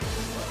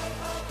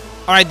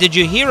All right, did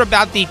you hear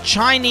about the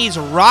Chinese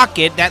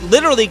rocket that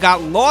literally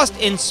got lost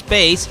in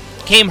space,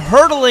 came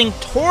hurtling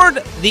toward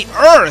the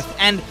Earth,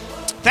 and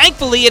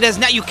thankfully it has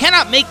not, you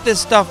cannot make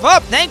this stuff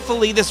up.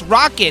 Thankfully, this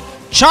rocket,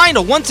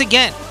 China, once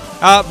again,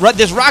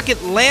 this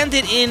rocket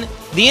landed in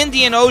the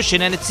Indian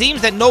Ocean, and it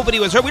seems that nobody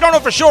was hurt. We don't know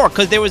for sure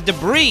because there was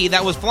debris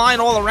that was flying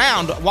all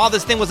around while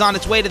this thing was on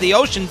its way to the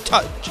ocean,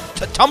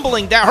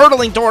 tumbling down,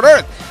 hurtling toward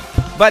Earth.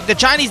 But the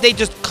Chinese, they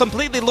just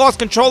completely lost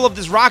control of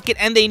this rocket,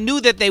 and they knew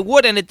that they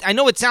would. And I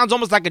know it sounds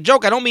almost like a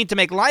joke. I don't mean to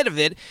make light of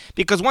it,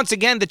 because once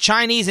again, the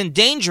Chinese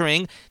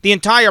endangering the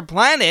entire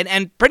planet,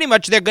 and pretty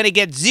much they're going to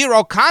get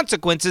zero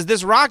consequences.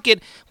 This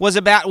rocket was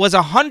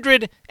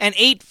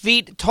 108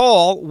 feet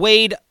tall,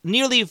 weighed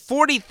nearly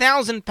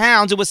 40,000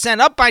 pounds. It was sent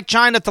up by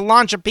China to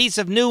launch a piece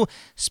of new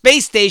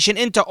space station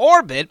into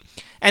orbit.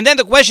 And then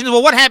the question is,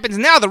 well, what happens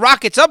now? The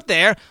rocket's up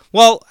there.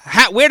 Well,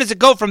 where does it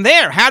go from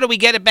there? How do we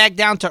get it back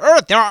down to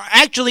Earth? There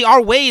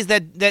are ways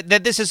that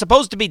this is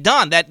supposed to be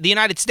done, that the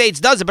United States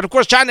does it. But, of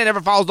course, China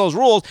never follows those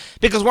rules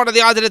because what are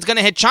the odds that it's going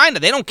to hit China?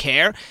 They don't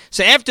care.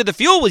 So after the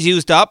fuel was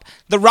used up,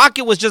 the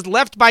rocket was just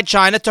left by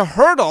China to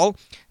hurtle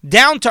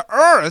down to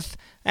Earth,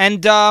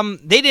 and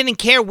they didn't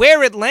care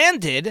where it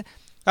landed.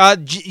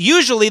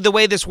 Usually the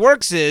way this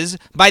works is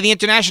by the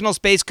international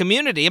space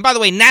community. And by the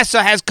way,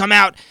 NASA has come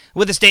out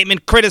with a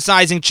statement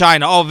criticizing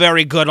China. Oh,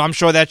 very good. I'm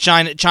sure that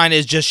China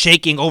is just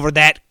shaking over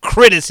that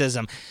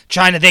criticism.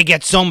 China, they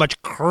get so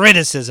much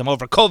criticism.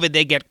 Over COVID,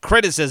 they get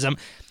criticism.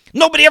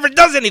 Nobody ever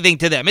does anything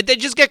to them. They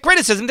just get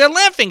criticism. They're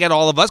laughing at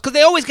all of us because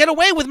they always get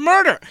away with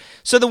murder.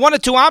 So the one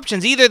of two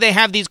options, either they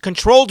have these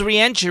controlled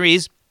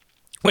re-entries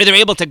where they're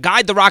able to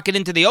guide the rocket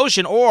into the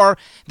ocean, or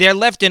they're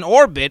left in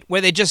orbit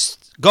where they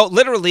just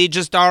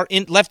are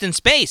left in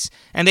space,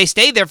 and they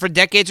stay there for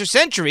decades or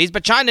centuries.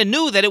 But China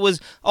knew that it was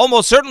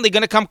almost certainly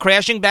going to come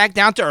crashing back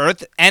down to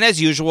Earth, and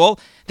as usual,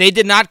 they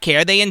did not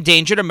care. They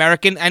endangered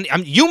American and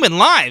human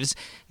lives.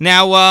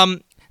 Now,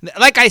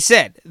 like I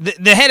said,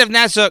 the head of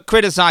NASA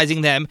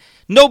criticizing them,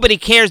 nobody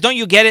cares. Don't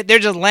you get it? They're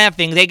just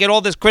laughing. They get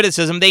all this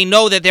criticism. They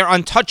know that they're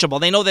untouchable.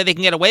 They know that they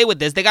can get away with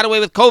this. They got away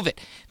with COVID.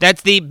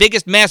 That's the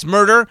biggest mass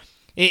murder.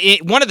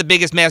 One of the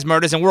biggest mass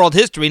murders in world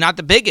history, not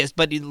the biggest,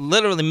 but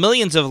literally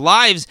millions of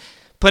lives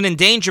put in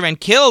danger and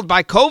killed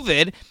by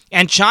COVID,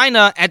 and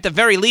China, at the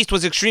very least,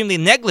 was extremely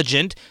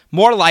negligent.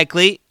 More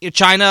likely,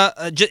 China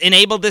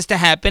enabled this to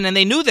happen, and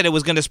they knew that it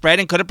was going to spread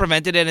and could have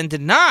prevented it and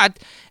did not.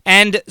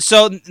 And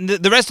so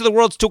the rest of the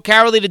world's too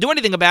cowardly to do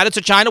anything about it,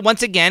 so China,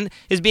 once again,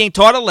 is being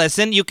taught a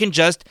lesson. You can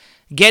just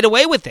get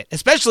away with it,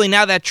 especially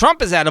now that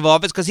Trump is out of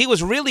office, because he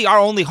was really our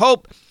only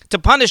hope to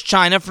punish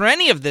China for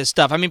any of this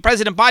stuff. I mean,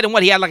 President Biden,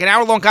 he had like an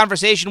hour-long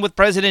conversation with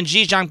President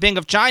Xi Jinping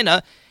of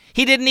China.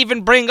 He didn't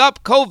even bring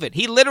up COVID.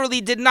 He literally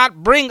did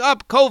not bring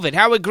up COVID.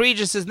 How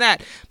egregious is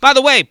that? By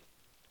the way,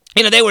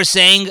 they were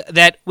saying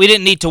that we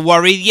didn't need to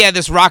worry. Yeah,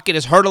 this rocket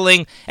is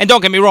hurtling. And don't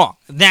get me wrong,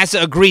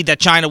 NASA agreed that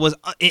China was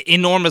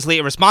enormously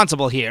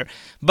irresponsible here.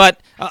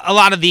 But a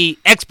lot of the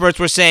experts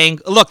were saying,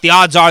 look, the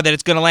odds are that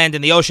it's going to land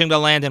in the ocean,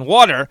 going to land in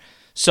water.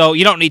 So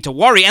you don't need to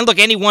worry. And look,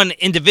 any one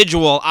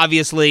individual,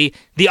 obviously,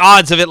 the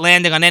odds of it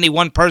landing on any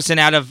one person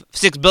out of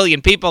 6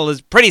 billion people is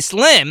pretty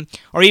slim,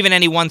 or even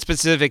any one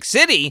specific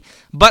city.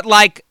 But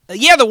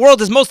the world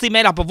is mostly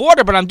made up of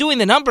water, but I'm doing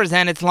the numbers,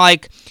 and it's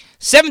like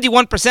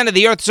 71% of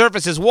the Earth's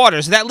surface is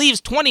water. So that leaves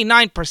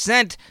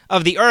 29%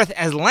 of the Earth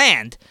as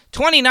land.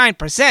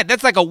 29%.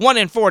 That's like a 1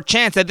 in 4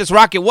 chance that this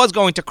rocket was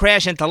going to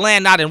crash into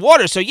land, not in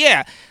water. So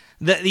yeah,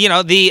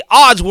 the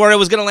odds were it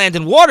was going to land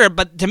in water,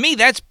 but to me,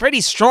 that's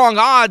pretty strong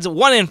odds,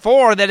 1 in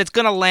 4, that it's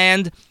going to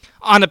land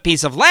on a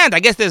piece of land.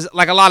 I guess there's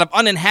like a lot of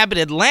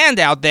uninhabited land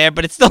out there,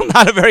 but it's still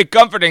not a very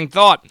comforting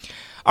thought.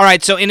 All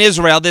right, so in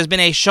Israel, there's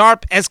been a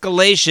sharp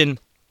escalation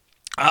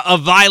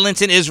of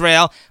violence in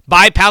Israel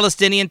by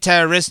Palestinian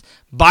terrorists,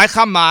 by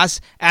Hamas,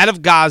 out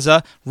of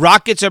Gaza.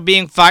 Rockets are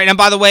being fired. And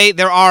by the way,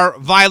 there are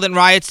violent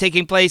riots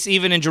taking place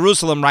even in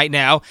Jerusalem right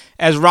now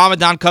as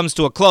Ramadan comes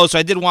to a close. So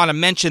I did want to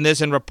mention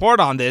this and report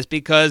on this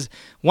because,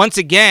 once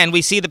again,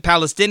 we see the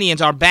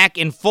Palestinians are back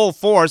in full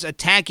force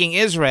attacking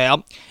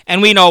Israel,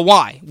 and we know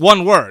why.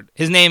 One word.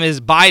 His name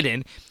is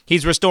Biden.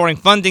 He's restoring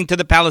funding to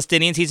the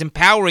Palestinians. He's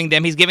empowering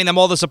them. He's giving them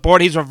all the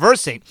support. He's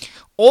reversing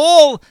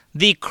all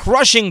the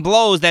crushing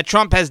blows that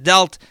Trump has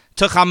dealt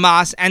to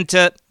Hamas and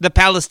to the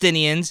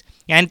Palestinians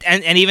and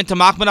even to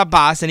Mahmoud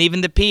Abbas and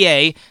even the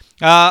PA.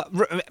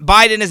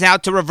 Biden is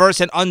out to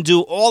reverse and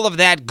undo all of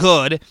that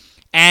good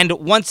and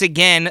once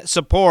again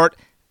support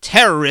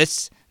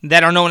terrorists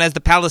that are known as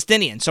the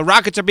Palestinians. So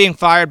rockets are being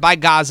fired from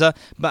Gaza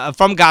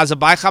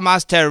by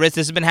Hamas terrorists.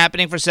 This has been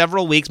happening for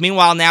several weeks.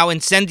 Meanwhile, now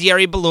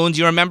incendiary balloons,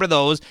 you remember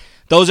those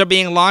are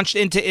being launched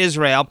into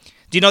Israel.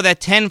 Do you know that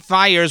 10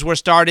 fires were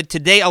started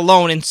today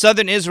alone in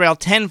southern Israel?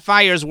 10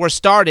 fires were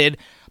started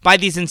by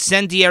these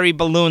incendiary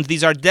balloons.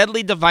 These are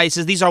deadly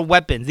devices. These are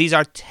weapons. These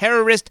are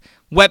terrorist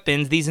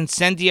weapons, these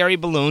incendiary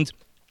balloons.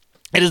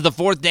 It is the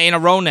 4th day in a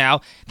row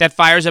now that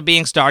fires are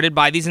being started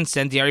by these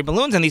incendiary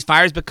balloons, and these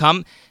fires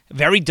become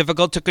very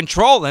difficult to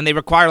control, and they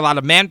require a lot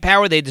of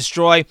manpower. They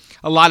destroy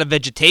a lot of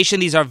vegetation.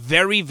 These are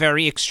very,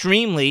 very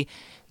extremely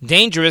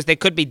dangerous. They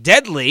could be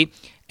deadly.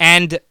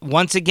 And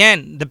once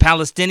again, the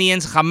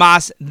Palestinians,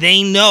 Hamas,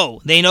 they know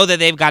that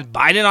they've got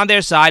Biden on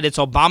their side. It's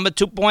Obama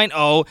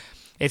 2.0.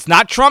 It's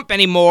not Trump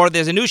anymore.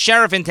 There's a new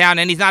sheriff in town,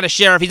 and he's not a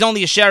sheriff. He's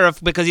only a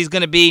sheriff because he's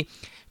going to be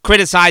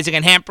criticizing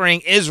and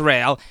hampering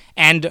Israel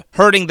and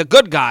hurting the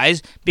good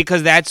guys,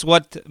 because that's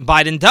what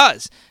Biden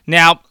does.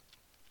 Now,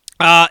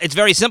 it's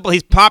very simple.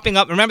 He's popping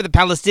up. Remember, the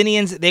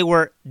Palestinians, they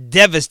were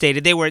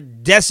devastated. They were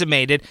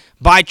decimated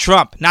by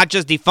Trump, not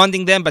just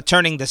defunding them, but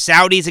turning the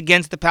Saudis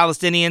against the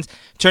Palestinians,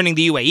 turning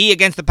the UAE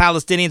against the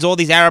Palestinians, all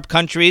these Arab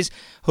countries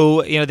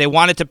who, they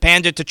wanted to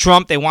pander to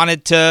Trump. They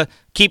wanted to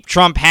keep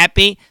Trump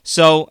happy.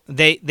 So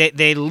they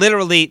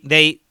literally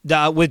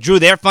withdrew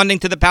their funding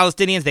to the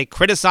Palestinians. They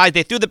criticized.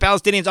 They threw the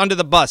Palestinians under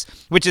the bus,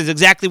 which is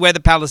exactly where the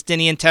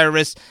Palestinian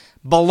terrorists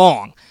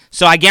belong.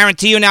 So I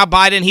guarantee you now,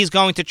 Biden, he's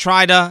going to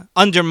try to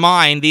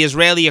undermine the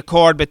Israeli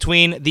accord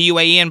between the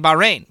UAE and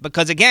Bahrain.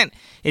 Because, again,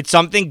 it's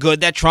something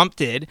good that Trump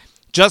did,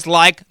 just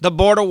like the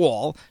border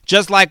wall,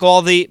 just like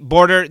all the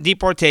border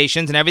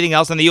deportations and everything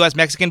else on the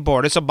U.S.-Mexican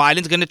border. So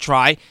Biden's going to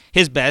try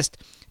his best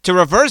to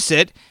reverse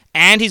it,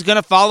 and he's going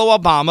to follow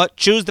Obama,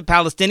 choose the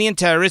Palestinian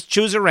terrorists,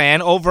 choose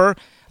Iran over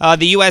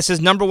the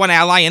U.S.'s number one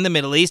ally in the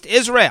Middle East,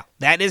 Israel.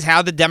 That is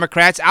how the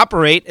Democrats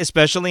operate,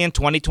 especially in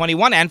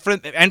 2021 and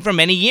for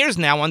many years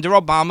now under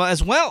Obama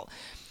as well.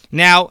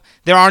 Now,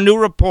 there are new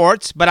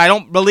reports, but I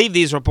don't believe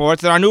these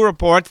reports. There are new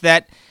reports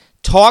that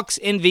talks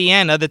in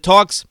Vienna, the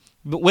talks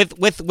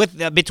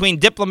between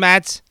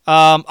diplomats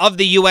of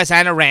the U.S.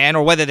 and Iran,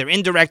 or whether they're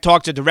indirect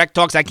talks or direct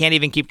talks, I can't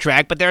even keep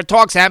track. But there are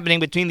talks happening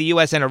between the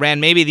U.S. and Iran.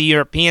 Maybe the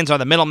Europeans are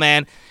the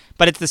middleman,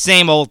 but it's the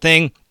same old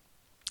thing.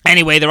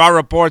 Anyway, there are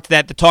reports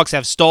that the talks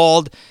have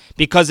stalled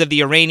because of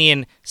the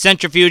Iranian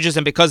centrifuges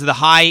and because of the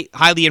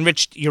highly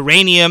enriched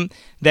uranium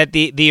that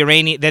the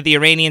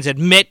Iranians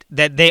admit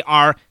that they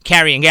are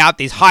carrying out.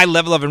 These high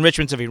level of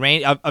enrichments of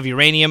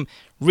uranium,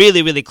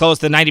 really, really close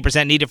to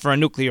 90% needed for a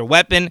nuclear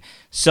weapon.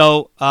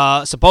 So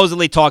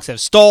supposedly talks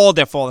have stalled.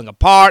 They're falling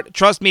apart.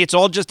 Trust me, it's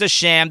all just a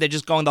sham. They're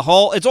just going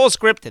it's all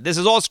scripted. This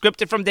is all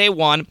scripted from day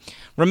one.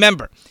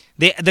 Remember,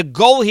 the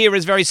goal here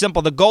is very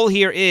simple. The goal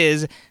here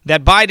is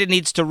that Biden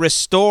needs to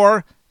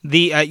restore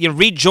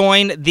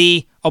rejoin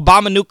the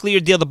Obama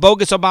nuclear deal, the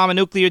bogus Obama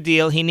nuclear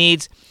deal. He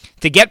needs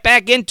to get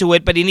back into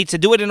it, but he needs to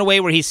do it in a way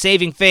where he's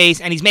saving face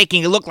and he's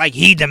making it look like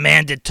he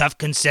demanded tough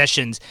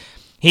concessions.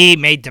 He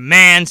made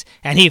demands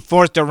and he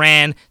forced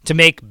Iran to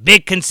make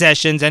big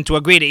concessions and to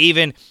agree to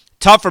even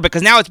tougher,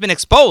 because now it's been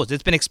exposed.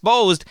 It's been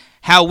exposed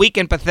how weak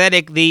and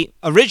pathetic the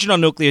original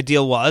nuclear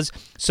deal was.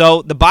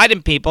 So the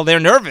Biden people, they're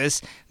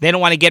nervous. They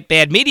don't want to get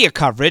bad media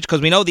coverage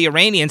because we know the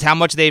Iranians, how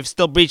much they've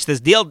still breached this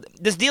deal.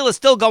 This deal is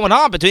still going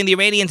on between the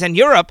Iranians and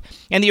Europe,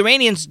 and the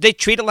Iranians, they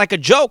treat it like a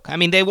joke. I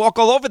mean, they walk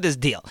all over this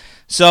deal.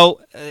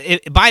 So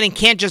Biden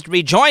can't just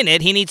rejoin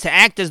it. He needs to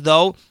act as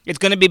though it's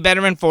going to be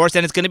better enforced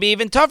and it's going to be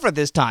even tougher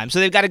this time. So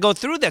they've got to go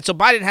through that. So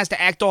Biden has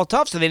to act all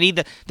tough. So they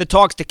need the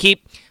talks to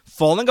keep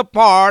falling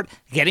apart,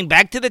 getting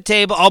back to the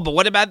table. Oh, but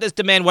what about this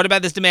demand? What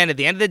about this demand? At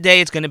the end of the day,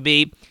 it's going to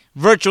be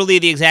virtually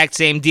the exact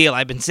same deal.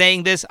 I've been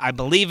saying this. I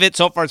believe it.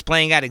 So far, it's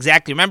playing out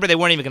exactly. Remember, they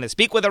weren't even going to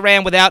speak with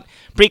Iran without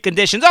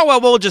preconditions. Oh, well,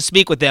 we'll just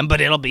speak with them,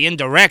 but it'll be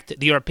indirect.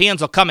 The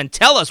Europeans will come and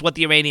tell us what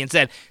the Iranians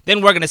said.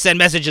 Then we're going to send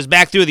messages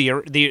back through the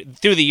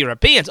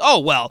Europeans. Oh,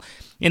 well,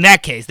 in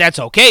that case, that's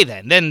okay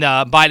then. Then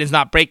Biden's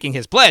not breaking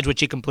his pledge, which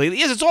he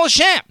completely is. It's all a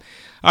sham.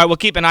 All right, we'll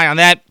keep an eye on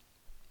that.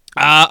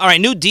 All right,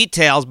 new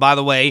details, by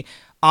the way,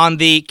 on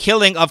the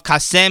killing of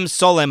Qasem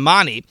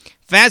Soleimani.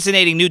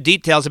 Fascinating new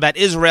details about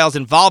Israel's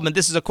involvement.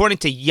 This is according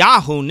to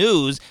Yahoo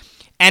News,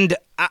 and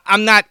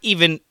I'm not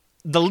even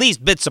the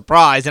least bit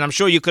surprised, and I'm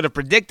sure you could have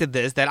predicted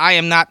this, that I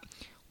am not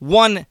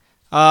one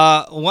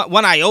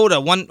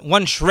iota,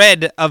 one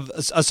shred of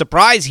a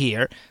surprise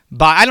here.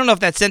 But I don't know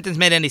if that sentence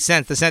made any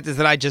sense, the sentence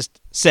that I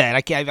just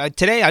said.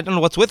 Today, I don't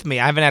know what's with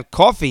me. I haven't had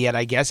coffee yet,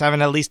 I guess. I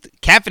haven't at least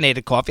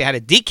caffeinated coffee. I had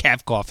a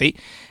decaf coffee,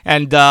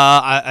 and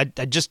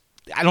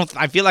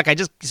I feel like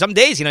some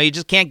days, you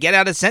just can't get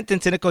out a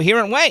sentence in a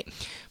coherent way.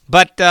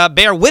 But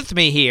bear with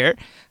me here,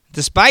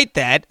 despite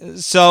that.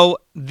 So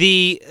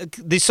the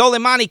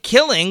Soleimani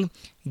killing,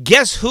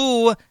 guess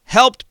who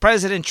helped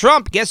President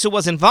Trump? Guess who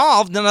was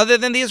involved? None other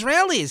than the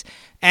Israelis.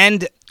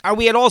 And are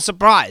we at all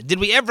surprised? Did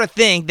we ever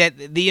think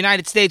that the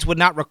United States would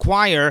not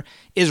require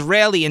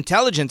Israeli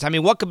intelligence? I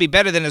mean, what could be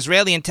better than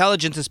Israeli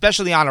intelligence,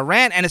 especially on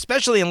Iran, and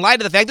especially in light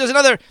of the fact there's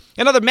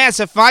another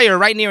massive fire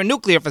right near a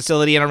nuclear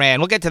facility in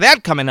Iran. We'll get to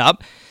that coming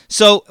up.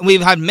 So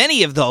we've had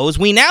many of those.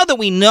 Now that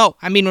we know,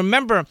 I mean,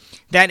 remember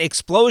that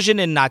explosion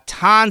in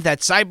Natanz, that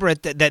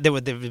there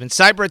have been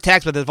cyber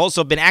attacks, but there have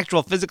also been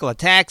actual physical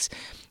attacks.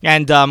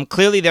 And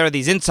clearly there are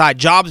these inside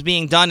jobs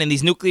being done in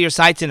these nuclear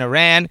sites in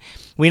Iran.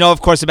 We know,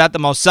 of course, about the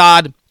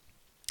Mossad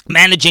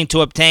managing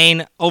to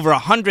obtain over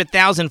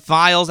 100,000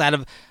 files out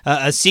of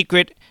a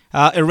secret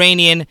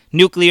Iranian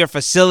nuclear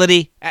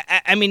facility.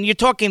 I mean, you're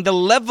talking the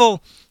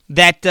level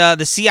that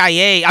the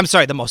CIA, I'm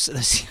sorry, the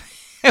Mossad,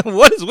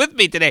 what is with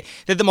me today?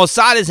 That the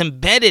Mossad is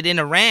embedded in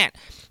Iran.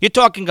 You're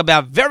talking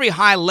about very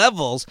high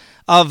levels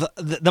of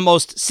the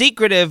most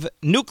secretive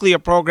nuclear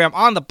program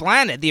on the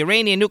planet, the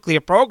Iranian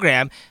nuclear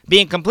program,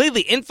 being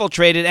completely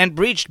infiltrated and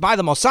breached by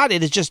the Mossad.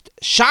 It is just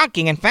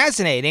shocking and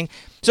fascinating.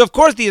 So, of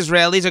course, the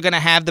Israelis are going to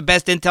have the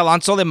best intel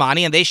on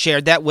Soleimani, and they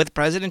shared that with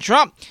President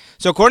Trump.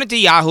 So, according to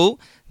Yahoo,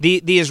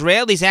 the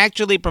Israelis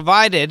actually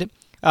provided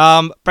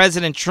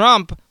President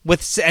Trump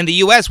and the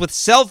U.S. with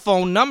cell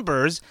phone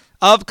numbers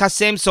of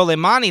Qasem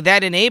Soleimani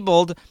that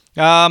enabled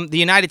the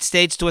United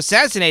States to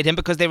assassinate him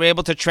because they were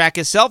able to track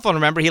his cell phone.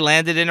 Remember, he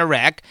landed in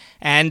Iraq,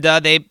 and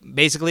they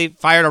basically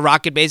fired a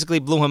rocket, basically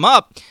blew him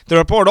up. The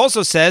report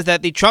also says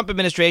that the Trump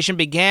administration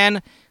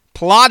began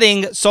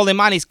plotting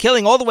Soleimani's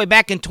killing all the way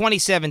back in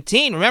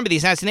 2017. Remember, the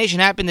assassination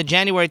happened in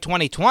January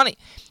 2020.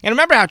 And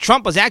remember how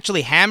Trump was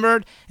actually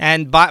hammered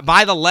and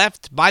by the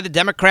left, by the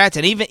Democrats,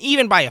 and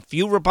even by a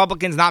few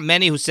Republicans, not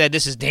many, who said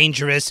this is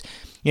dangerous.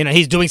 You know,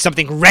 he's doing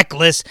something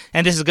reckless,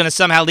 and this is going to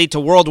somehow lead to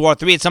World War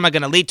III. It's somehow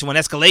going to lead to an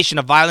escalation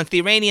of violence. The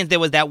Iranians, there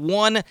was that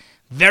one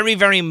very,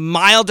 very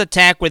mild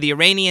attack where the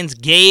Iranians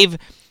gave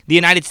the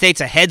United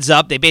States a heads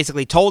up. They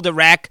basically told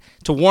Iraq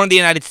to warn the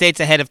United States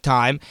ahead of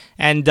time,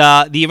 and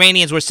the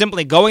Iranians were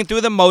simply going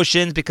through the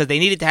motions because they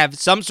needed to have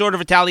some sort of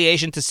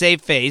retaliation to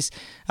save face,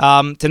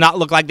 to not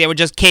look like they were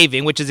just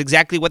caving, which is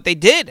exactly what they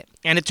did.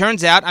 And it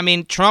turns out, I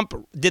mean, Trump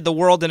did the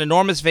world an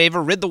enormous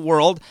favor, rid the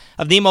world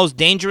of the most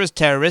dangerous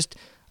terrorist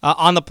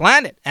on the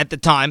planet at the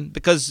time,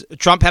 because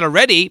Trump had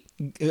already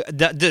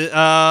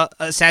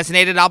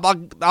assassinated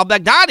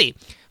al-Baghdadi,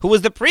 who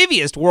was the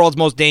previous world's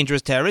most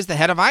dangerous terrorist, the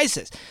head of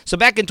ISIS. So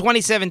back in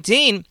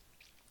 2017,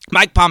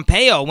 Mike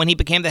Pompeo, when he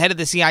became the head of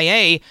the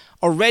CIA,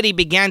 already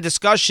began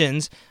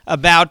discussions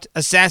about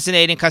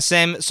assassinating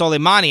Qasem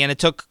Soleimani, and it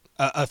took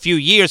a few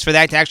years for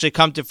that to actually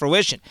come to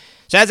fruition.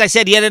 So as I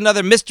said, yet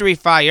another mystery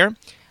fire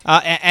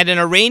at an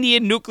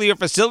Iranian nuclear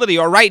facility,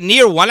 or right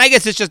near one. I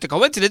guess it's just a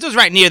coincidence. It was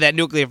right near that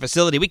nuclear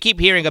facility. We keep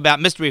hearing about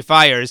mystery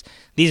fires,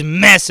 these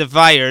massive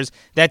fires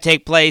that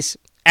take place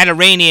at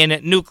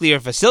Iranian nuclear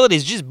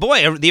facilities. Just,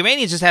 boy, the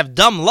Iranians just have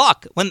dumb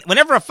luck.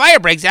 Whenever a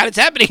fire breaks out, it's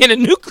happening in a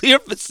nuclear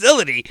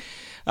facility.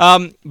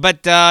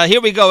 But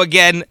here we go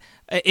again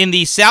in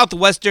the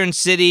southwestern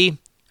city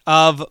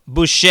of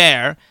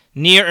Bushehr,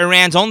 near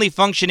Iran's only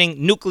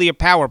functioning nuclear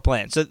power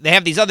plant. So they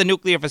have these other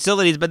nuclear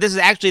facilities, but this is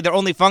actually their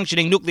only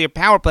functioning nuclear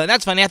power plant.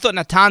 That's funny. I thought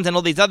Natanz and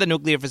all these other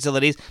nuclear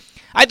facilities,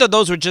 I thought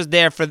those were just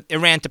there for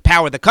Iran to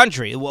power the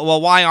country. Well,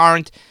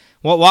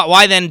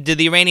 why then do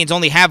the Iranians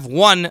only have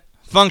one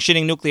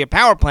functioning nuclear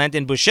power plant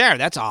in Bushehr?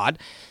 That's odd.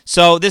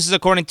 So this is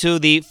according to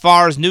the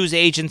Fars news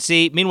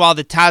agency. Meanwhile,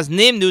 the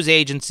Tasnim news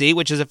agency,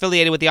 which is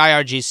affiliated with the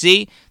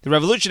IRGC, the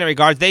Revolutionary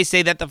Guards, they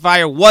say that the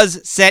fire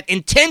was set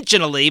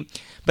intentionally,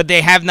 but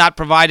they have not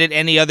provided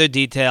any other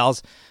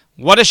details.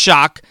 What a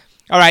shock.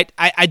 All right,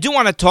 I do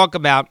want to talk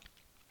about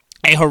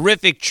a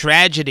horrific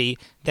tragedy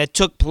that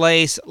took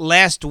place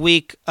last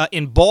week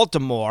in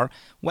Baltimore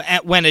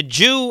when a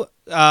Jew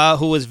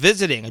who was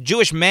visiting, a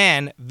Jewish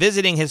man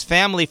visiting his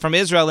family from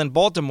Israel in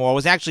Baltimore,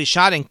 was actually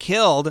shot and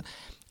killed.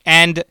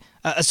 And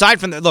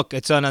aside from that, look,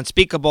 it's an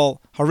unspeakable,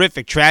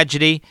 horrific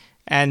tragedy.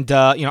 And,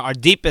 our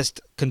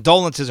deepest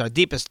condolences, our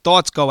deepest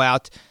thoughts go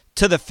out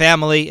to the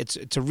family.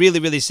 It's a really,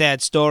 really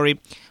sad story.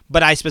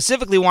 But I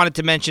specifically wanted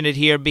to mention it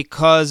here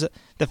because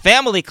the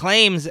family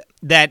claims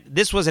that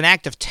this was an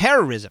act of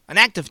terrorism,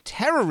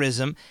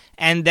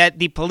 and that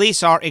the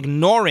police are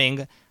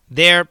ignoring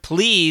their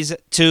pleas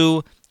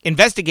to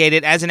investigate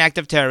it as an act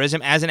of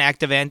terrorism, as an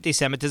act of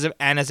anti-Semitism,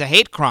 and as a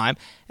hate crime.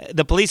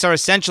 The police are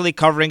essentially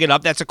covering it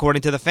up. That's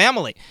according to the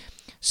family.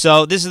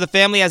 So this is the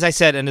family, as I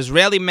said. An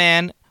Israeli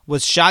man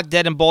was shot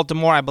dead in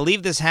Baltimore. I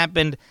believe this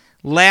happened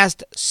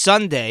last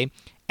Sunday.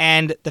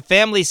 And the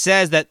family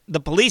says that the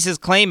police is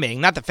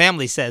claiming, not the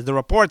family says, the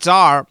reports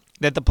are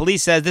that the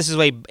police says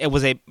it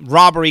was a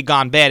robbery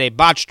gone bad, a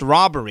botched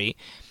robbery.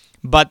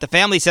 But the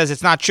family says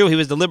it's not true. He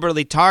was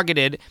deliberately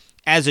targeted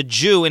as a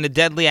Jew in a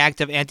deadly act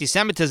of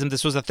anti-Semitism.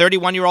 This was a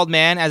 31-year-old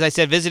man, as I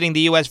said, visiting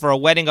the U.S. for a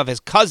wedding of his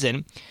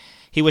cousin.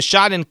 He was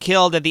shot and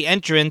killed at the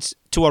entrance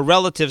to a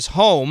relative's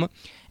home.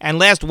 And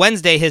last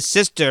Wednesday, his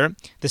sister,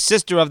 the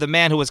sister of the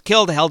man who was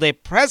killed, held a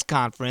press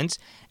conference.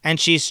 And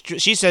she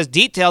says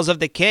details of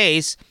the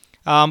case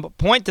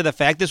point to the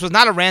fact this was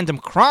not a random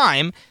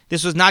crime.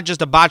 This was not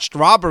just a botched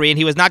robbery, and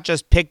he was not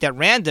just picked at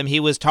random. He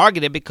was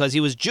targeted because he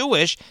was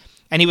Jewish,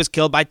 and he was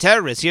killed by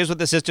terrorists. Here's what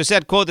the sister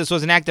said, quote, "This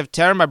was an act of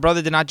terror. My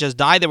brother did not just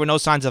die. There were no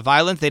signs of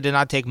violence. They did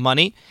not take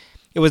money.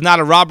 It was not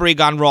a robbery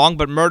gone wrong,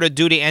 but murder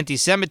due to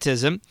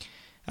anti-Semitism."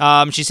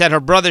 She said her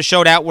brother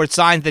showed outward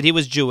signs that he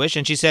was Jewish,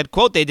 and she said,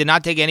 quote, "They did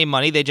not take any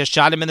money. They just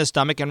shot him in the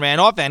stomach and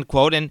ran off," end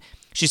quote. And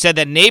she said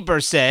that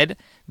neighbors said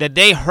that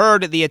they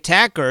heard the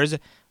attackers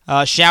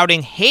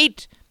shouting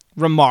hate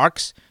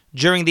remarks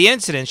during the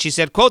incident. She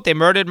said, quote, "They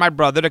murdered my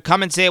brother. To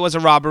come and say it was a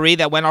robbery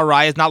that went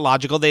awry is not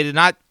logical. They did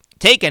not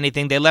take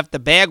anything. They left the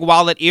bag,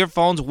 wallet,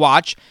 earphones,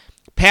 watch,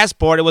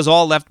 passport. It was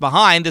all left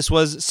behind. This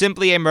was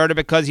simply a murder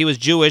because he was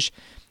Jewish,"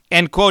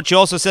 end quote. She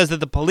also says that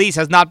the police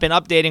has not been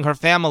updating her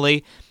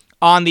family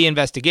on the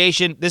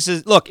investigation.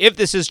 If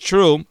this is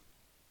true,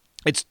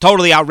 It's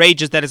totally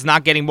outrageous that it's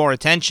not getting more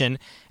attention.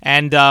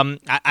 And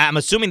I'm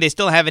assuming they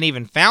still haven't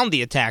even found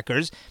the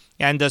attackers.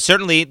 And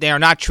certainly they are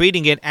not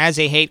treating it as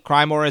a hate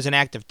crime or as an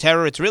act of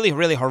terror. It's really,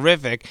 really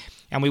horrific.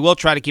 And we will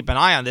try to keep an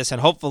eye on this. And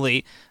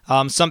hopefully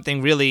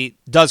something really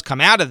does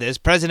come out of this.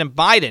 President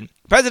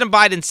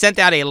Biden sent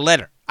out a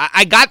letter.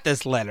 I got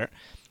this letter.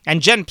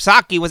 And Jen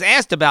Psaki was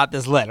asked about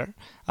this letter.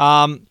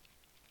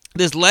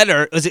 This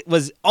letter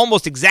was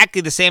almost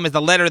exactly the same as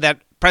the letter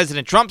that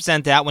President Trump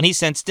sent out when he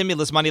sent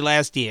stimulus money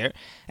last year.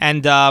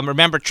 And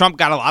remember, Trump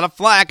got a lot of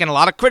flack and a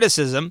lot of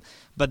criticism.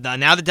 But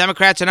now the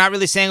Democrats are not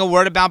really saying a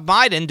word about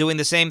Biden doing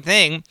the same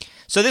thing.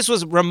 So this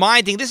was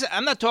reminding,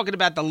 I'm not talking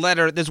about the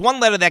letter. There's one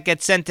letter that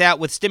gets sent out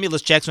with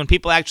stimulus checks when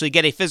people actually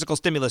get a physical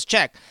stimulus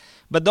check.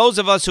 But those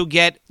of us who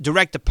get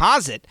direct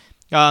deposit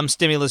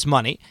stimulus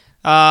money,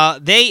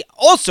 they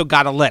also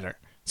got a letter.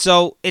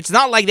 So it's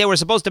not like they were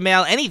supposed to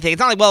mail anything. It's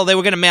not like, well, they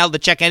were going to mail the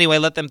check anyway,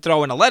 let them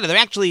throw in a letter. They're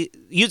actually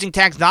using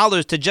tax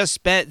dollars to just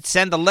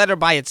send the letter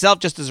by itself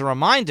just as a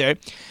reminder,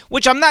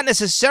 which I'm not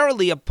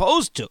necessarily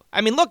opposed to.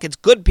 I mean, look, it's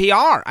good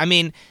PR. I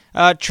mean,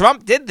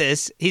 Trump did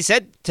this. He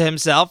said to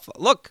himself,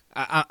 look,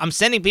 I'm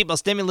sending people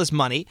stimulus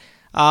money.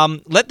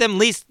 Let them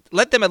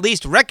at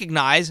least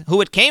recognize who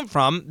it came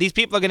from. These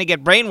people are going to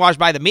get brainwashed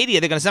by the media.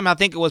 They're going to somehow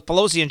think it was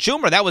Pelosi and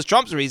Schumer. That was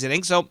Trump's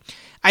reasoning. So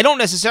I don't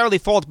necessarily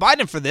fault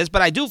Biden for this,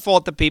 but I do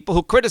fault the people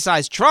who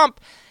criticize Trump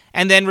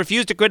and then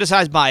refuse to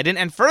criticize Biden.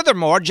 And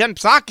furthermore, Jen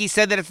Psaki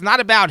said that it's not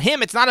about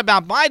him. It's not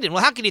about Biden.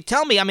 Well, how can you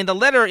tell me? I mean, the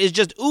letter is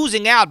just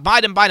oozing out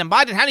Biden, Biden,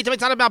 Biden. How do you tell me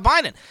it's not about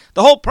Biden?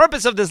 The whole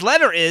purpose of this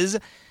letter is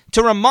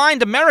to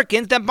remind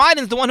Americans that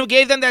Biden's the one who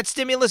gave them that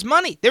stimulus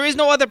money. There is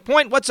no other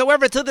point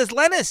whatsoever to this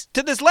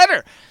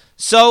letter.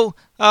 So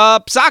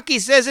Psaki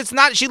says it's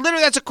not.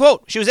 That's a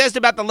quote. She was asked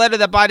about the letter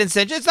that Biden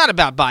sent. It's not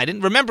about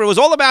Biden. Remember, it was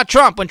all about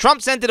Trump. When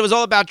Trump sent it, it was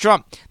all about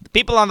Trump. The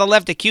people on the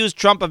left accused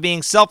Trump of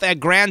being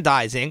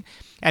self-aggrandizing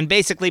and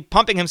basically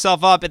pumping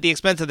himself up at the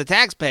expense of the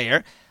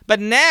taxpayer. But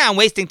now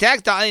wasting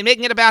tax dollars and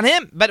making it about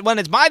him. But when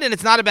it's Biden,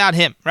 it's not about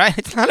him, right?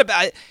 It's not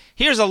about.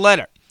 Here's a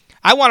letter.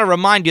 I want to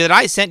remind you that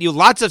I sent you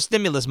lots of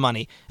stimulus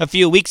money a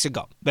few weeks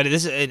ago. But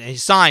this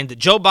is signed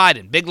Joe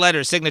Biden, big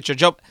letter, signature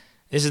Joe.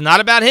 This is not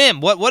about him.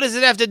 What does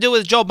it have to do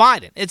with Joe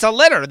Biden? It's a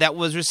letter that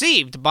was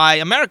received by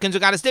Americans who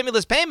got a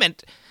stimulus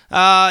payment.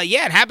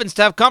 It happens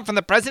to have come from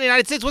the President of the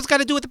United States. What's it got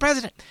to do with the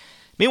President?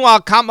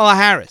 Meanwhile, Kamala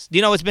Harris. Do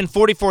you know it's been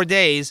 44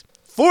 days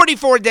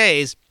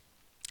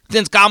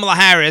since Kamala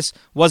Harris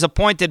was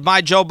appointed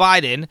by Joe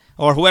Biden,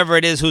 or whoever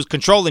it is who's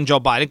controlling Joe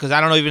Biden, because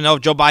I don't even know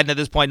if Joe Biden at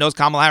this point knows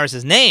Kamala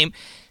Harris's name.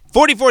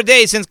 44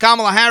 days since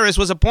Kamala Harris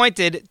was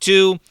appointed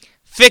to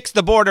fix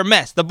the border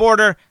mess, the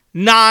border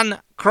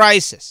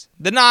non-crisis.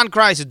 The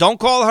non-crisis. Don't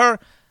call her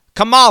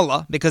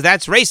Kamala, because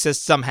that's racist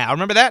somehow.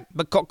 Remember that?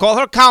 But call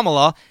her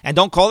Kamala, and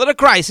don't call it a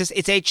crisis.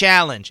 It's a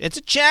challenge. It's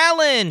a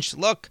challenge.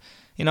 Look,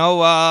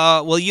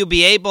 will you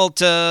be able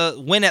to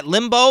win at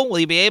limbo? Will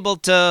you be able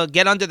to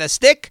get under the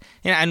stick?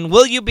 And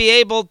will you be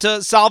able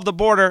to solve the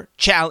border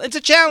challenge? It's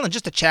a challenge,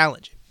 just a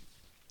challenge.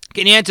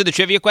 Can you answer the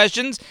trivia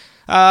questions?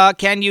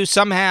 Can you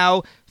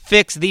somehow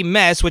fix the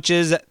mess, which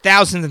is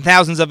thousands and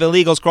thousands of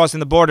illegals crossing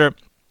the border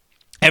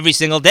every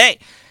single day?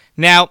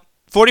 Now,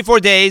 44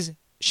 days,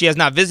 she has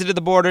not visited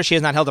the border. She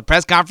has not held a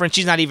press conference.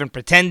 She's not even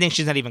pretending.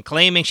 She's not even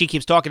claiming. She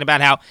keeps talking about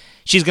how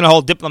she's going to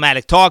hold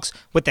diplomatic talks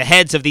with the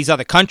heads of these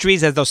other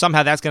countries as though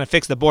somehow that's going to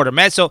fix the border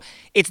mess. So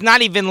it's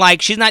not even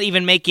like she's not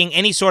even making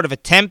any sort of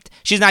attempt.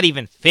 She's not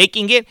even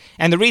faking it.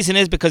 And the reason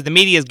is because the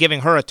media is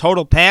giving her a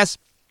total pass.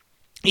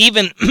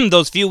 Even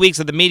those few weeks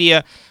of the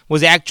media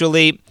was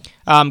actually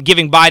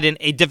giving Biden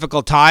a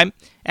difficult time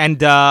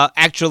and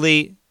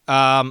actually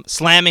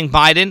slamming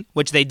Biden,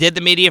 which they did,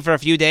 the media, for a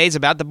few days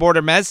about the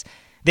border mess.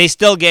 They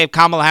still gave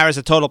Kamala Harris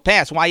a total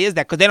pass. Why is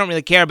that? Because they don't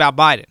really care about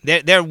Biden.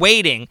 They're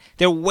waiting.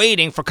 They're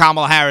waiting for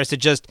Kamala Harris to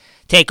just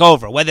take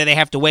over, whether they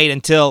have to wait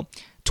until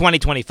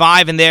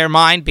 2025 in their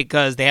mind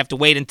because they have to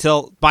wait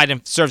until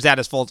Biden serves out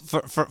his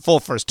full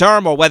first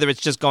term, or whether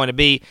it's just going to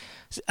be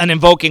an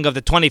invoking of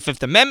the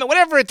 25th Amendment.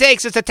 Whatever it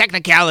takes, it's a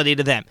technicality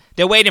to them.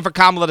 They're waiting for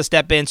Kamala to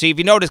step in. So if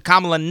you notice,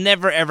 Kamala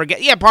never, ever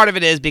gets... Yeah, part of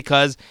it is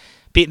because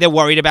they're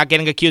worried about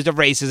getting accused of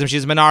racism.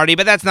 She's a minority,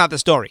 but that's not the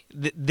story.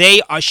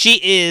 She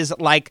is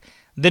like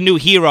the new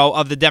hero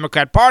of the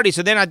Democrat Party,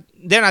 so they're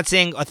not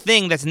saying a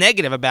thing that's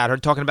negative about her,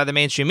 talking about the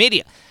mainstream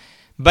media.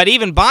 But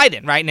even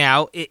Biden right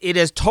now, it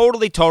has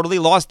totally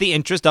lost the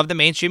interest of the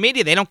mainstream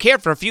media. They don't care.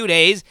 For a few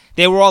days,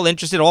 they were all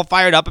interested, all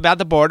fired up about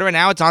the border, and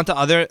now it's onto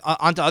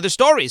other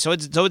stories. So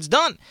it's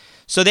done.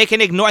 So they can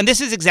ignore, and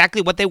this is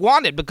exactly what they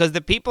wanted, because the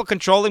people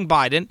controlling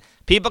Biden,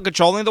 people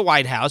controlling the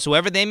White House,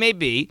 whoever they may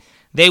be,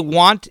 they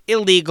want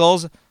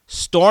illegals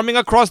storming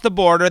across the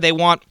border. They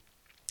want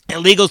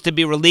illegals to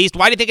be released.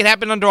 Why do you think it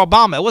happened under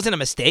Obama? It wasn't a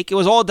mistake. It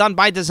was all done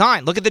by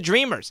design. Look at the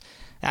Dreamers.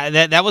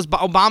 That was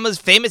Obama's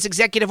famous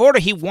executive order.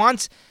 He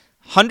wants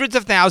hundreds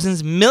of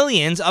thousands,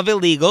 millions of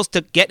illegals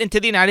to get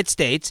into the United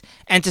States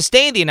and to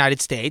stay in the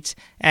United States.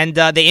 And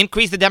they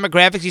increased the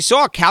demographics. You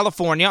saw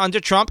California under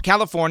Trump.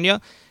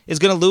 California is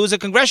going to lose a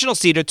congressional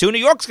seat or two. New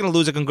York's going to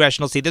lose a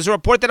congressional seat. There's a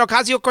report that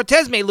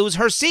Ocasio-Cortez may lose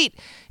her seat,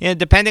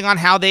 depending on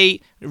how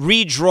they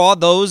redraw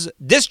those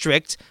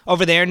districts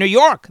over there in New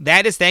York.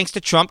 That is thanks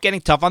to Trump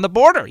getting tough on the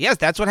border. Yes,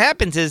 that's what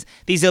happens is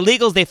these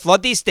illegals, they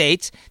flood these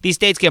states. These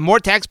states get more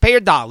taxpayer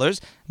dollars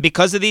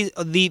because of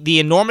the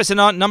enormous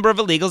number of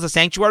illegals, the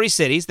sanctuary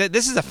cities.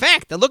 This is a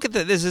fact. Look at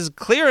this is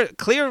clear,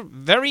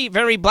 very,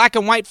 very black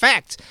and white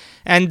facts.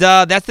 And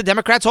that's the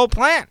Democrats' whole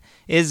plan,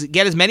 is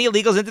get as many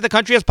illegals into the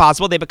country as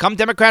possible. They become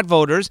Democrat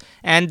voters,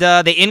 and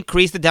they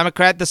increase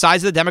the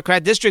size of the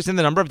Democrat districts and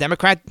the number of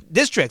Democrat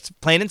districts,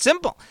 plain and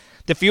simple.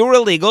 The fewer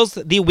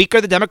illegals, the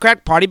weaker the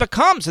Democrat Party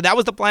becomes. So that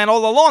was the plan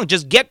all along.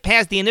 Just get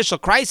past the initial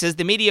crisis.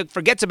 The media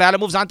forgets about it,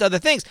 moves on to other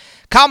things.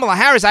 Kamala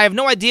Harris, I have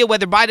no idea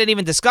whether Biden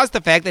even discussed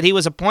the fact that he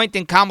was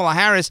appointing Kamala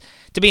Harris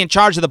to be in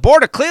charge of the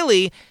border.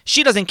 Clearly,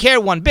 she doesn't care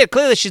one bit.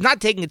 Clearly, she's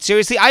not taking it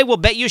seriously. I will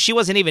bet you she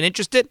wasn't even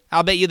interested.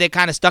 I'll bet you they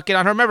kind of stuck it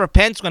on her. Remember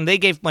Pence,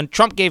 when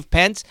Trump gave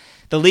Pence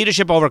the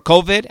leadership over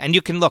COVID, and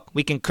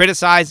we can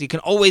criticize.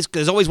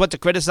 There's always what to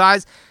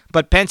criticize.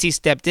 But Pence, he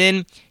stepped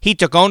in. He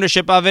took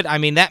ownership of it. I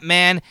mean, that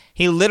man,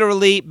 he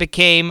literally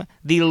became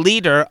the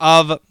leader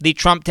of the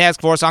Trump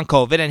task force on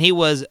COVID, and he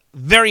was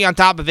very on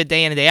top of it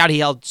day in and day out. He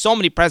held so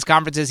many press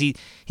conferences.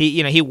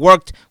 He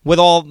worked with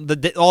all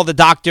the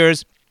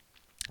doctors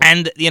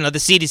and the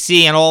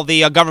CDC and all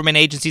the government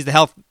agencies, the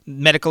health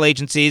medical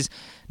agencies,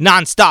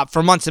 nonstop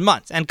for months and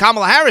months. And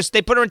Kamala Harris,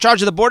 they put her in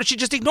charge of the border. She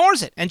just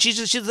ignores it, and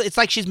it's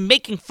like she's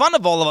making fun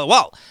of all of it.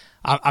 Well,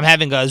 I'm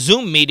having a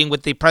Zoom meeting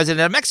with the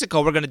president of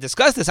Mexico. We're going to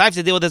discuss this. I have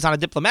to deal with this on a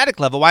diplomatic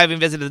level. Why haven't you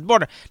visited the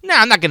border? No,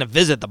 I'm not going to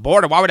visit the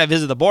border. Why would I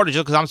visit the border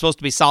just because I'm supposed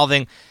to be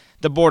solving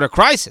the border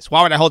crisis?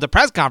 Why would I hold a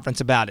press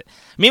conference about it?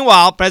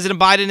 Meanwhile, President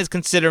Biden is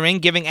considering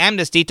giving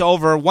amnesty to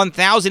over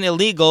 1,000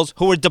 illegals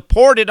who were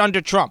deported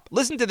under Trump.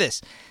 Listen to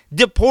this.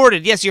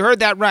 Deported. Yes, you heard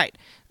that right.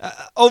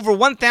 Over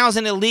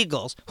 1,000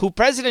 illegals who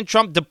President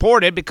Trump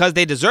deported because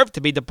they deserved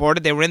to be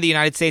deported. They were in the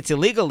United States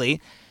illegally.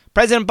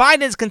 President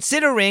Biden is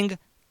considering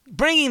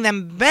bringing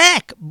them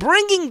back,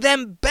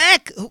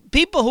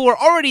 people who were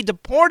already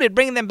deported,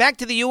 bringing them back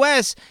to the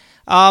U.S.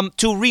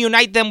 To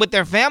reunite them with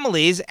their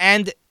families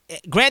and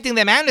granting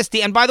them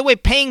amnesty, and by the way,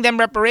 paying them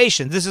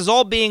reparations. This is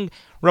all being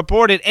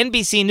reported.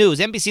 NBC News.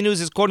 NBC News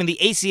is quoting the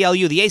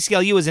ACLU. The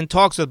ACLU is in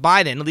talks with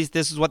Biden. At least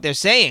this is what they're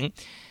saying.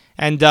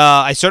 And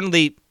I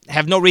certainly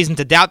have no reason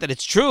to doubt that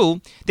it's true.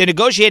 They're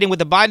negotiating with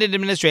the Biden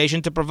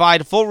administration to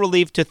provide full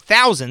relief to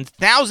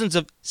thousands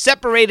of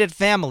separated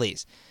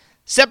families.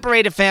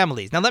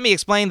 Now, let me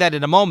explain that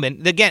in a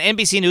moment. Again,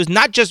 NBC News,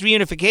 not just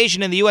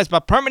reunification in the U.S.,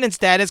 but permanent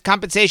status,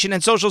 compensation,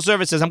 and social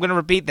services. I'm going to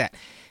repeat that.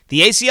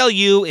 The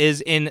ACLU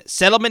is in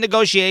settlement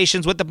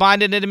negotiations with the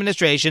Biden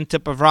administration to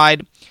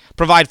provide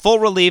full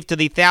relief to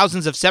the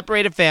thousands of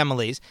separated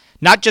families,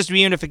 not just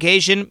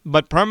reunification,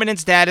 but permanent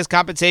status,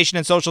 compensation,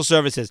 and social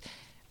services.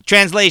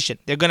 Translation,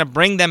 they're going to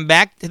bring them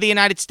back to the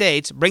United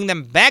States,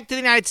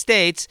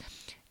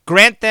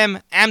 grant them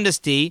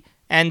amnesty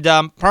and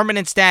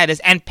permanent status,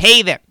 and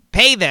pay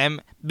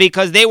them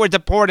because they were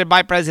deported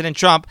by President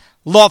Trump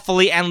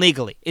lawfully and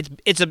legally.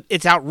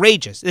 It's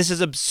outrageous. This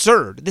is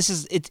absurd.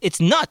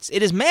 It's nuts.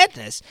 It is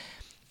madness.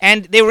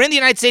 And they were in the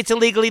United States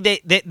illegally.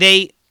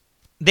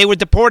 They were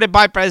deported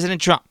by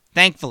President Trump,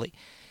 thankfully.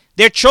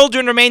 Their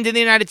children remained in the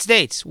United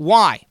States.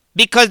 Why?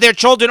 Because their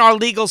children are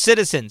legal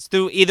citizens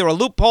through either a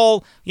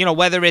loophole,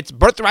 whether it's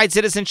birthright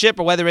citizenship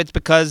or whether it's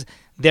because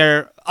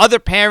their other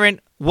parent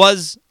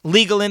was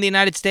legal in the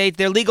United States.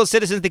 They're legal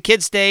citizens. The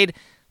kid stayed.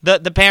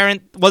 The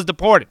parent was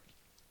deported.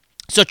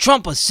 So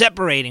Trump was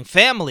separating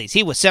families.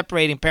 He was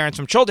separating parents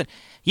from children.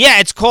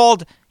 Yeah, it's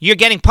called you're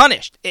getting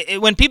punished.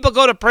 When people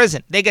go to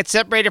prison, they get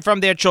separated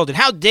from their children.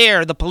 How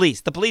dare the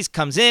police? The police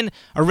comes in,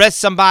 arrests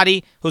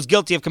somebody who's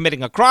guilty of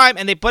committing a crime,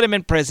 and they put him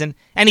in prison,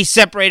 and he's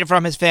separated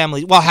from his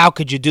family. Well, how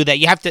could you do that?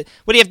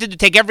 What do you have to do?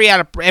 Take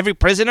every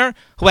prisoner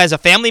who has a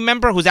family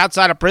member who's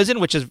outside of prison,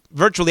 which is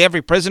virtually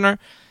every prisoner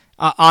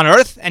on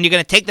earth, and you're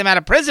going to take them out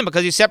of prison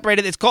because you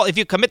separated. It's called, if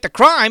you commit the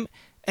crime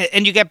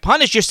and you get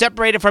punished, you're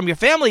separated from your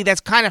family.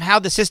 That's kind of how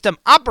the system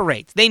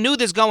operates. They knew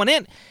this going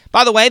in.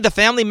 By the way, the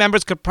family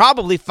members could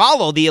probably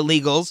follow the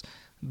illegals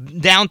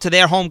down to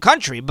their home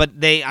country, but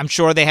I'm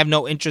sure they have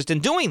no interest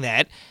in doing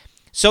that.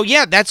 So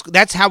yeah,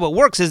 that's how it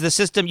works, is the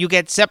system. You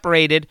get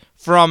separated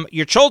from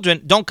your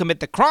children. Don't commit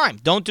the crime.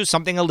 Don't do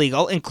something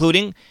illegal,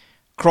 including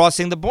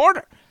crossing the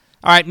border.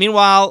 All right,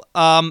 meanwhile,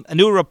 a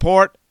new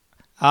report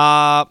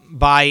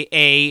by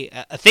a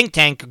think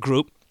tank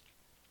group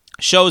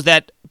shows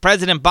that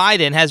President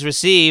Biden has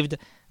received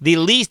the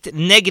least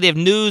negative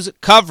news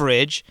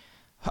coverage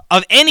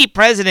of any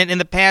president in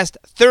the past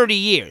 30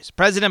 years.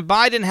 President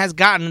Biden has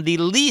gotten the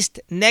least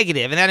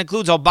negative, and that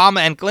includes Obama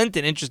and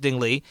Clinton,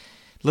 interestingly.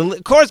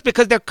 Of course,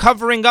 because they're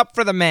covering up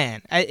for the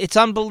man. It's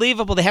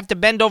unbelievable. They have to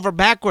bend over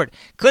backward.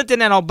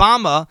 Clinton and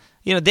Obama,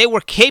 they were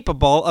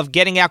capable of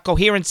getting out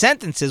coherent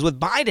sentences. With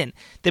Biden,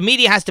 the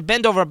media has to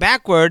bend over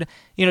backward,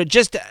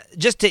 just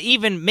to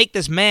even make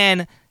this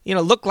man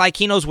look like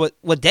he knows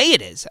what day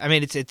it is. I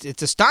mean,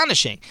 it's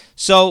astonishing.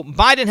 So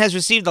Biden has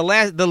received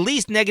the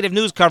least negative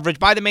news coverage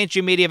by the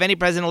mainstream media of any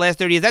president in the last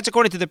 30 years. That's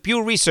according to the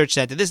Pew Research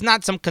Center. This is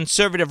not some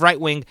conservative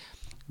right-wing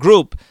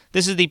group.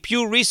 This is the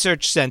Pew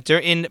Research Center.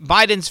 In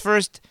Biden's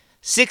first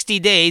 60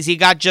 days, he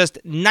got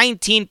just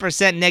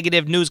 19%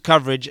 negative news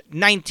coverage.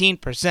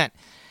 19%.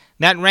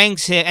 That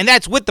ranks him, and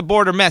that's with the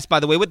border mess, by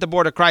the way, with the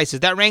border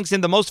crisis. That ranks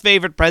him the most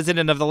favored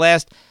president of the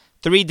last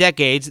 3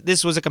 decades.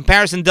 This was a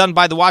comparison done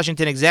by the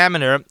Washington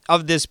Examiner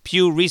of this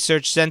Pew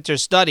Research Center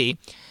study.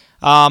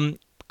 Bill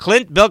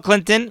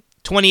Clinton,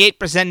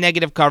 28%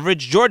 negative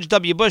coverage. George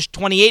W. Bush,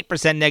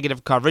 28%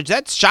 negative coverage.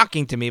 That's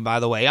shocking to me, by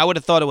the way. I would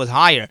have thought it was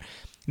higher.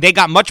 They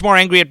got much more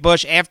angry at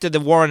Bush after the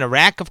war in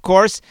Iraq, of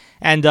course.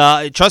 And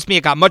trust me,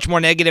 it got much more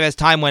negative as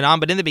time went on.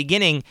 But in the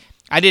beginning,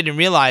 I didn't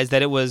realize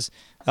that it was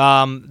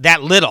that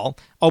little.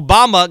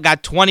 Obama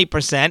got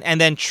 20%, and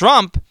then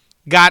Trump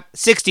got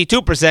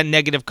 62%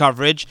 negative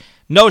coverage.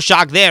 No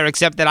shock there,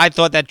 except that I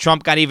thought that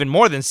Trump got even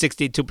more than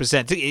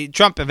 62%.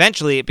 Trump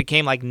eventually, it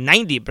became like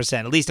 90%,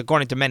 at least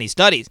according to many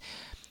studies.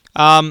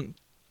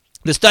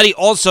 The study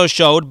also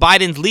showed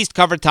Biden's least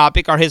covered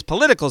topic are his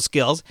political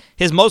skills.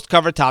 His most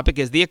covered topic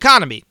is the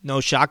economy.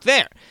 No shock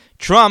there.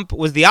 Trump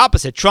was the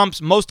opposite.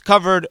 Trump's most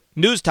covered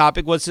news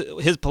topic was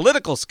his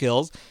political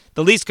skills.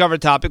 The least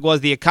covered topic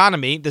was the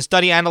economy. The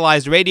study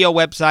analyzed radio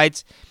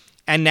websites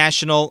and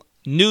national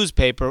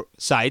newspaper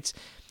sites.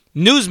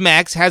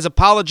 Newsmax has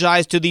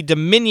apologized to the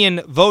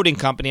Dominion Voting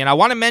Company, and I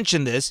want to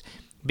mention this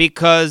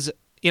because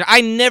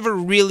I never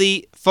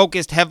really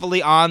focused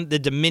heavily on the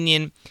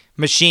Dominion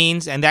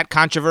machines and that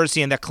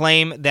controversy and the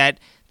claim that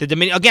the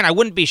Dominion. Again, I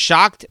wouldn't be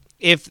shocked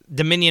if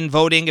Dominion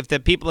voting, if the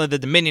people of the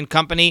Dominion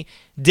company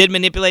did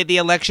manipulate the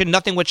election.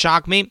 Nothing would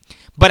shock me,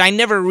 but I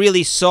never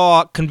really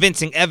saw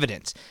convincing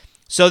evidence.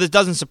 So this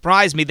doesn't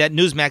surprise me that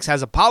Newsmax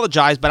has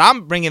apologized, but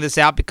I'm bringing this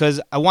out because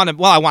I want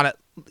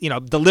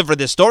to deliver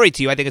this story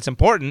to you. I think it's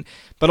important,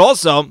 but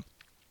also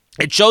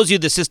it shows you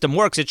the system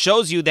works. It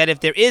shows you that if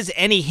there is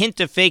any hint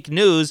of fake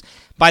news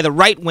by the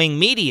right-wing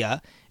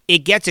media,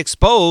 it gets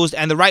exposed,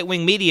 and the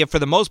right-wing media, for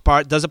the most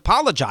part, does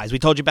apologize. We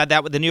told you about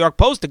that with the New York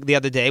Post the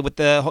other day with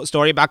the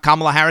story about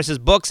Kamala Harris's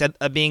books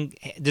being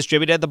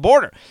distributed at the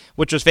border,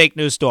 which was fake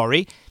news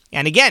story.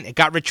 And again, it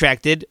got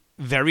retracted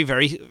very,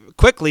 very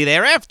quickly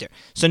thereafter.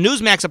 So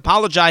Newsmax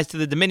apologized to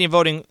the Dominion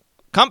Voting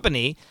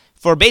Company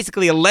for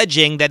basically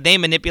alleging that they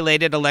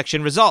manipulated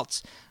election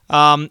results.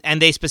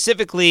 And they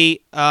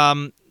specifically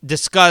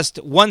discussed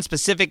one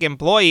specific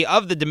employee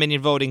of the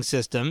Dominion voting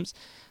systems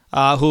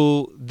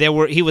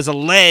he was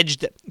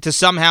alleged to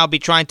somehow be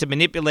trying to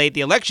manipulate the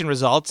election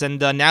results, and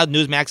now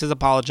Newsmax is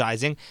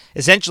apologizing,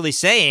 essentially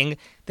saying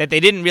that they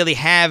didn't really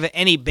have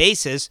any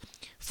basis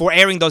for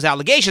airing those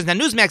allegations. Now,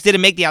 Newsmax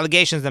didn't make the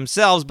allegations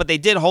themselves, but they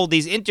did hold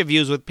these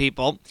interviews with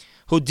people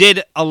who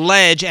did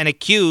allege and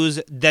accuse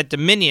that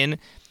Dominion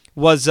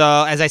was,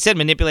 as I said,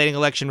 manipulating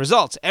election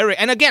results.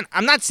 And again,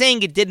 I'm not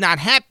saying it did not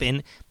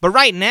happen, but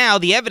right now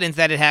the evidence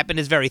that it happened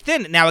is very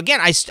thin. Now,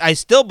 again, I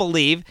still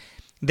believe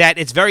that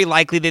it's very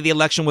likely that the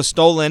election was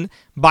stolen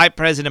by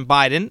President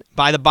Biden,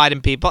 by the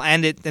Biden people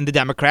and the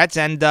Democrats,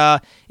 and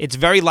it's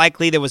very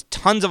likely there was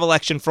tons of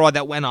election fraud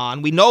that went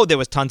on. We know there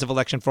was tons of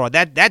election fraud.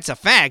 That's a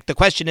fact. The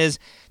question is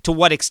to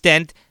what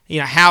extent,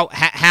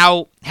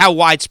 how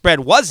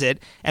widespread was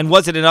it, and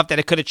was it enough that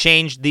it could have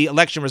changed the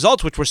election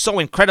results, which were so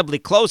incredibly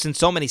close in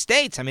so many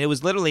states? I mean, it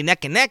was literally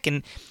neck and neck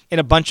in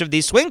a bunch of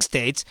these swing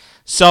states.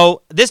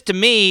 So this, to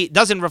me,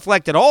 doesn't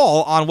reflect at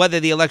all on whether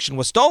the election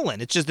was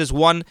stolen. It's just this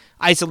one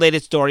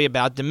isolated story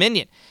about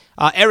Dominion.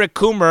 Eric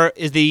Coomer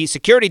is the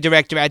security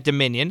director at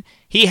Dominion.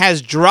 He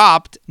has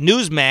dropped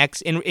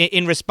Newsmax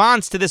in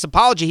response to this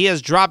apology. He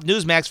has dropped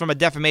Newsmax from a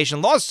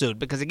defamation lawsuit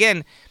because,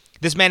 again,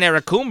 this man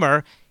Eric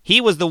Coomer,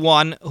 he was the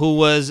one who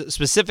was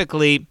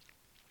specifically,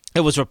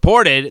 it was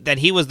reported that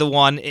he was the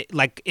one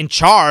in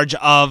charge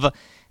of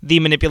the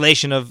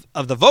manipulation of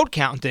the vote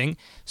counting.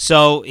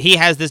 So he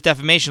has this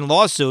defamation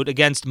lawsuit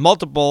against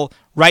multiple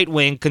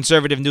right-wing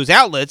conservative news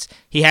outlets.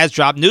 He has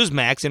dropped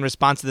Newsmax in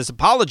response to this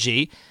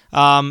apology.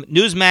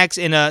 Newsmax,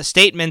 in a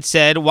statement,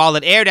 said, while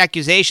it aired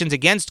accusations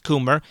against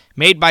Coomer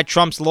made by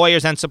Trump's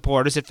lawyers and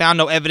supporters, it found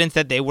no evidence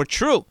that they were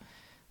true.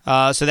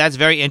 So that's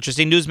very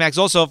interesting. Newsmax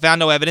also found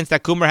no evidence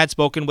that Coomer had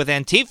spoken with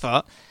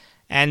Antifa.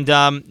 And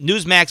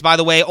Newsmax, by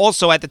the way,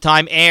 also at the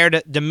time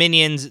aired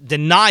Dominion's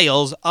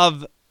denials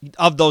of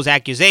those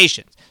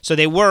accusations. So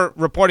they were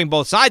reporting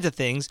both sides of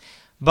things.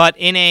 But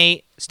in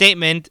a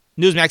statement,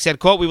 Newsmax said,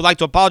 quote, "We would like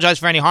to apologize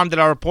for any harm that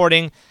our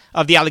reporting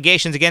of the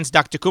allegations against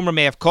Dr. Coomer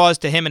may have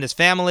caused to him and his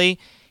family."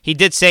 He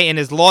did say in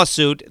his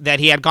lawsuit that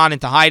he had gone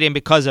into hiding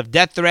because of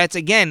death threats.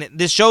 Again,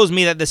 this shows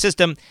me that the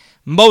system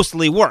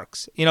mostly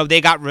works.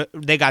 They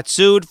got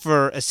sued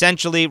for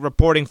essentially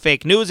reporting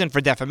fake news and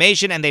for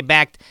defamation, and they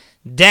backed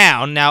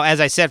down. Now, as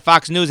I said,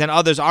 Fox News and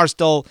others are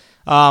still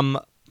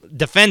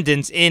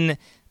defendants in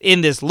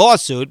this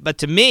lawsuit. But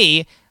to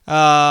me,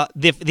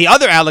 the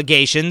other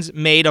allegations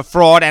made of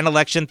fraud and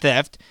election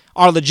theft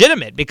are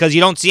legitimate, because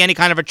you don't see any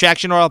kind of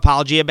retraction or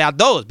apology about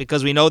those,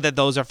 because we know that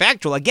those are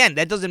factual. Again,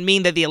 that doesn't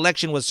mean that the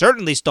election was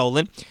certainly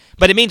stolen,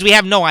 but it means we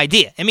have no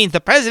idea. It means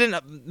the president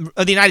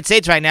of the United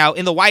States right now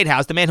in the White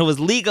House, the man who was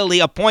legally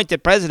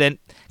appointed president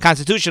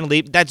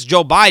constitutionally, that's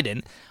Joe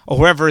Biden, or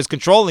whoever is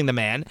controlling the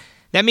man.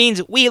 That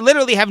means we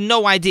literally have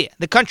no idea.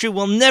 The country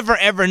will never,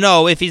 ever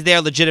know if he's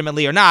there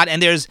legitimately or not, and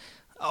there's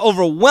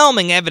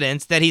overwhelming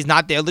evidence that he's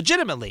not there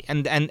legitimately.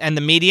 And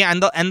the media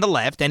and the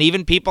left, and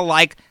even people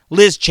like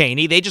Liz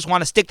Cheney, they just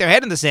want to stick their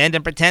head in the sand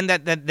and pretend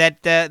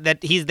that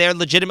he's there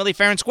legitimately,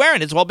 fair and square,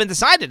 and it's all been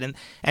decided.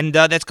 And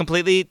that's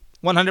completely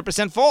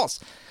 100%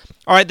 false.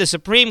 All right, the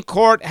Supreme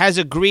Court has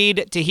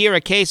agreed to hear a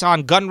case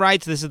on gun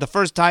rights. This is the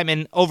first time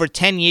in over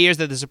 10 years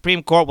that the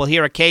Supreme Court will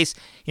hear a case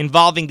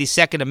involving the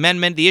Second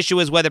Amendment. The issue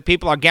is whether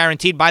people are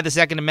guaranteed by the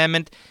Second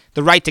Amendment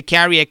the right to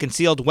carry a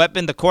concealed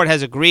weapon. The court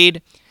has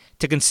agreed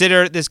to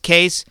consider this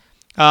case,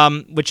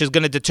 which is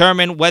going to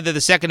determine whether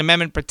the Second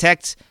Amendment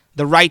protects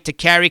the right to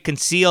carry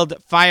concealed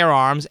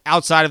firearms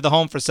outside of the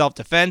home for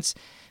self-defense.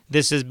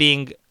 This is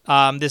being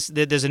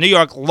there's a New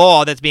York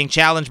law that's being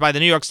challenged by the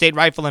New York State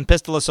Rifle and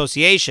Pistol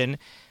Association.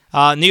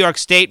 New York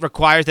State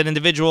requires that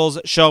individuals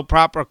show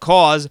proper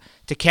cause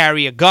to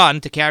carry a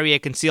gun, to carry a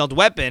concealed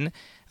weapon,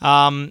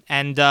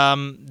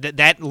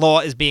 that law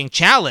is being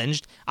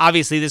challenged.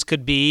 Obviously, this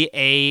could be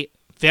a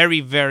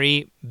very,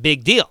 very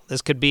big deal.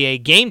 This could be a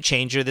game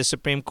changer, this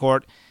Supreme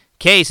Court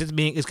case. It's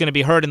going to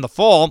be heard in the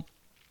fall.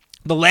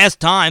 The last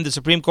time the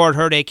Supreme Court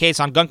heard a case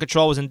on gun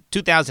control was in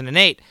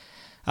 2008.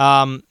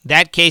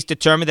 That case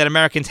determined that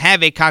Americans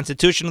have a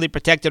constitutionally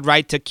protected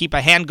right to keep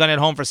a handgun at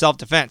home for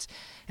self-defense.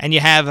 And you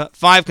have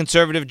 5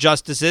 conservative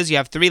justices, you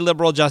have 3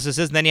 liberal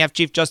justices, and then you have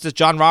Chief Justice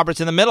John Roberts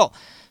in the middle.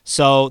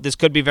 So this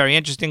could be very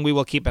interesting. We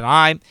will keep an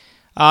eye.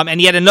 And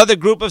yet another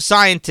group of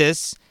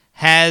scientists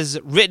has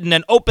written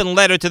an open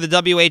letter to the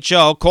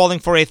WHO calling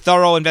for a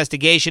thorough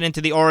investigation into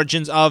the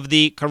origins of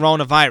the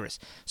coronavirus.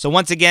 So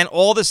once again,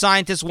 all the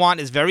scientists want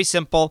is very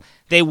simple.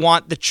 They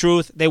want the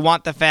truth. They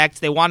want the facts.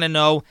 They want to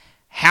know,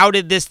 how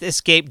did this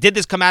escape? Did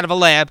this come out of a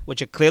lab,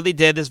 which it clearly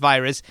did, this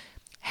virus?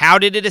 How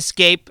did it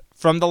escape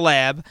from the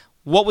lab?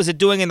 What was it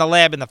doing in the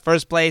lab in the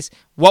first place?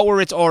 What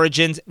were its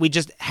origins?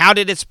 How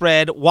did it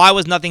spread? Why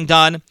was nothing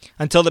done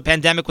until the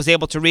pandemic was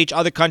able to reach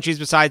other countries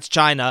besides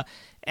China?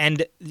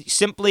 And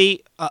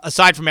simply,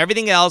 aside from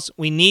everything else,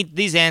 we need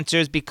these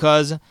answers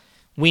because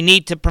we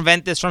need to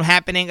prevent this from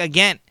happening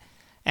again.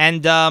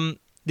 And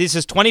this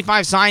is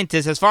 25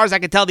 scientists. As far as I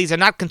can tell, these are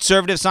not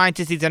conservative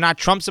scientists. These are not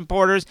Trump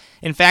supporters.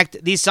 In fact,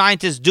 these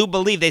scientists do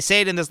believe, they say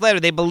it in this letter,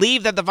 they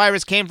believe that the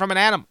virus came from an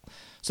animal.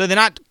 So they're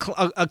not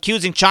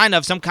accusing China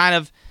of some kind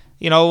of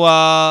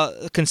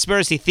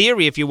conspiracy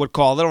theory, if you would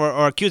call it,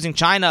 or accusing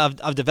China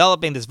of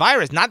developing this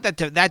virus. Not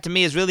that to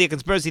me is really a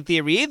conspiracy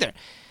theory either.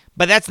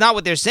 But that's not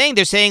what they're saying.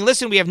 They're saying,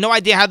 listen, we have no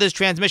idea how this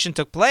transmission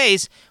took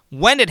place,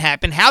 when it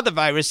happened, how the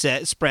virus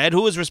spread,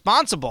 who was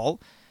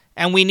responsible,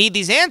 and we need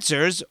these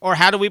answers, or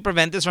how do we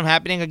prevent this from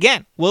happening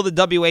again? Will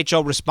the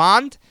WHO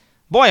respond?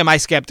 Boy, am I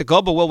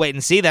skeptical, but we'll wait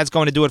and see. That's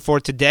going to do it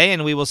for today,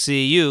 and we will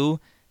see you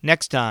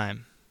next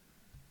time.